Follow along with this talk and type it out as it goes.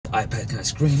iPad kind of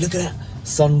screen. Look at that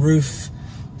sunroof.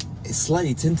 It's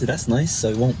slightly tinted, that's nice, so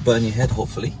it won't burn your head,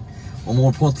 hopefully. Well, more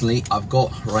importantly, I've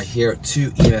got right here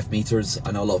 2 EMF meters.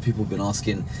 I know a lot of people have been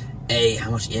asking, A,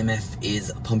 how much EMF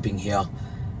is pumping here?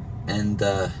 And,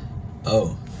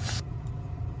 oh.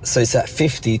 So it's at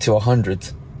 50 to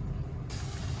 100.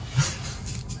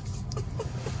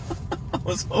 I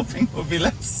was hoping it would be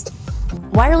less.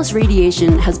 Wireless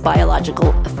radiation has biological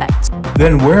effects.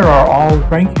 Then where are all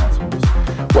brain cancers?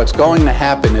 What's going to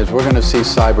happen is we're going to see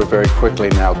cyber very quickly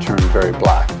now turn very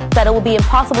black. That it will be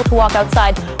impossible to walk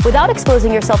outside without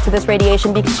exposing yourself to this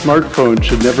radiation because smartphones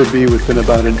should never be within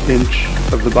about an inch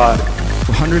of the body.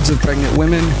 Hundreds of pregnant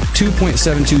women,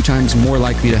 2.72 times more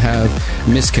likely to have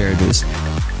miscarriages.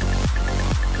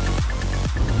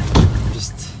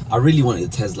 I really wanted a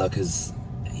Tesla because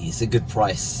it's a good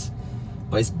price,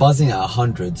 but it's buzzing at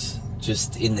 100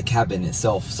 just in the cabin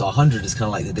itself. So 100 is kind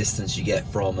of like the distance you get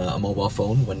from a mobile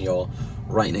phone when you're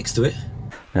right next to it.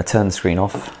 I'm gonna turn the screen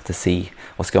off to see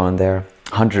what's going on there.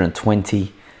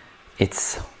 120,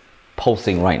 it's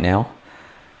pulsing right now.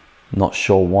 Not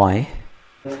sure why.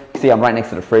 See, I'm right next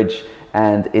to the fridge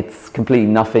and it's completely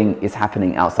nothing is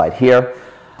happening outside here.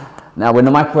 Now when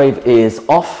the microwave is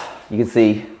off, you can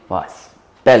see, well, it's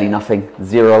barely nothing,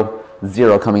 zero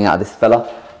coming out of this fella.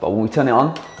 But when we turn it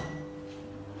on,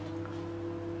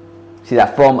 see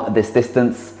that from this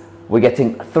distance, we're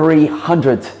getting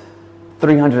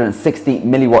 360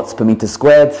 milliwatts per meter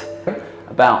squared,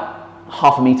 about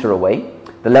half a meter away.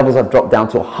 The levels have dropped down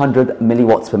to 100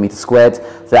 milliwatts per meter squared.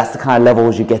 So that's the kind of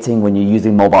levels you're getting when you're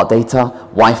using mobile data,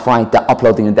 Wi-Fi,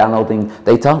 uploading and downloading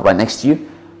data right next to you.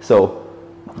 So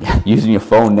yeah, using your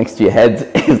phone next to your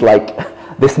head is like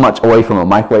this much away from a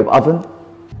microwave oven.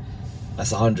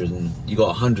 That's 100, and you got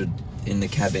 100 in the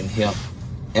cabin here,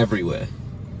 everywhere.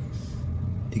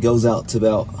 It goes out to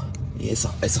about, yeah, it's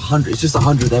 100. It's just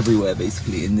 100 everywhere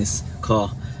basically in this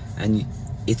car, and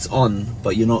it's on,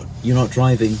 but you're not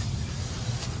driving.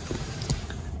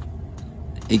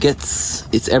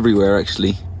 It's everywhere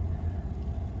actually.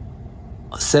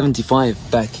 75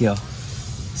 back here,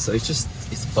 so it's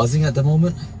buzzing at the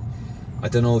moment. I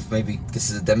don't know if maybe this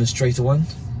is a demonstrator one.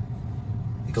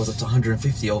 It goes up to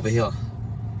 150 over here.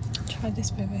 Try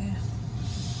this bit over here.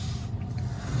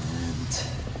 And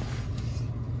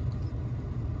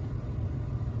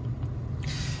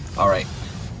alright.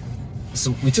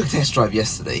 So we took a test drive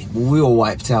yesterday. Well, we were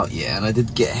wiped out, yeah, and I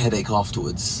did get a headache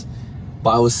afterwards.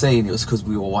 But I was saying it was because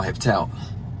we were wiped out.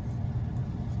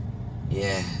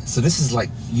 Yeah, so this is like,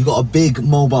 you got a big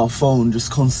mobile phone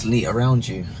just constantly around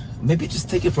you. Maybe just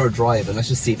take it for a drive and let's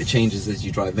just see if it changes as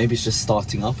you drive. Maybe it's just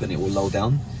starting up and it will low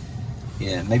down.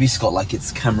 Yeah, maybe it's got like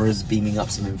its cameras beaming up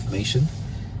some information.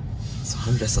 It's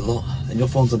 100, that's a lot. And your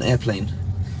phone's on airplane.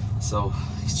 So,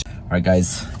 alright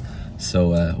guys. So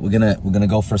we're gonna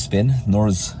go for a spin.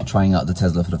 Nora's trying out the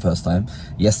Tesla for the first time.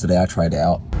 Yesterday I tried it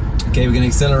out. Okay, we're gonna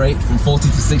accelerate from 40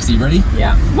 to 60. Ready?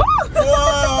 Yeah.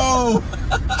 Whoa!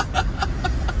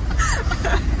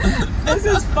 This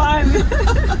is fun.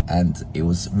 And it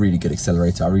was really good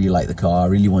accelerator. I really like the car. I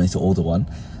really wanted to order one,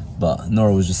 but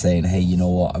Nora was just saying, hey, you know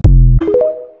what?